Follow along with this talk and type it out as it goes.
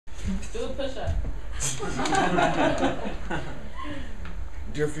Do a push-up.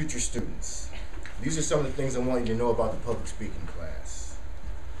 Dear future students, these are some of the things I want you to know about the public speaking class.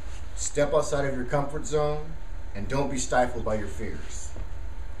 Step outside of your comfort zone and don't be stifled by your fears.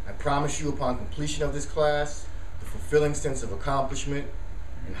 I promise you upon completion of this class, the fulfilling sense of accomplishment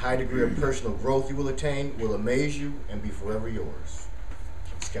and high degree of personal growth you will attain will amaze you and be forever yours.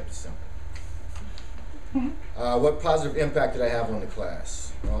 It's kept it simple. What positive impact did I have on the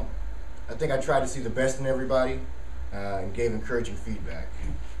class? Well, I think I tried to see the best in everybody and gave encouraging feedback.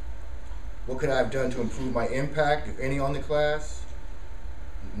 What could I have done to improve my impact, if any, on the class?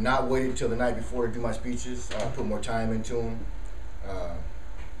 Not waited until the night before to do my speeches. Put more time into them.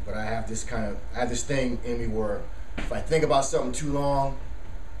 But I have this thing in me where if I think about something too long,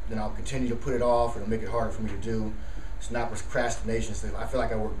 then I'll continue to put it off, and it'll make it harder for me to do. It's not procrastination. So I feel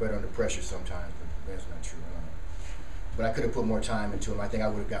like I work better under pressure sometimes, but that's not true. But I could have put more time into them. I think I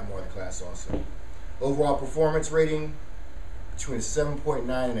would have got more of the class also. Overall performance rating, between a 7.9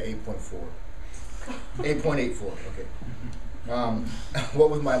 and an 8.4. 8.84, okay. What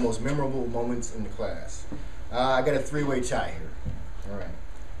was my most memorable moments in the class? I got a three-way tie here. All right.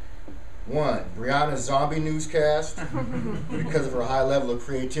 1, Brianna's zombie newscast, because of her high level of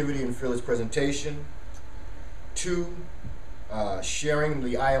creativity and fearless presentation. 2, sharing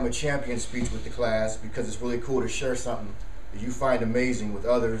the I Am a Champion speech with the class, because it's really cool to share something that you find amazing with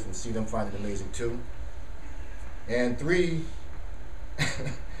others and see them find it amazing too. And 3,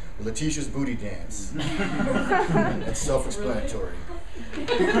 Letitia's booty dance. That's self-explanatory.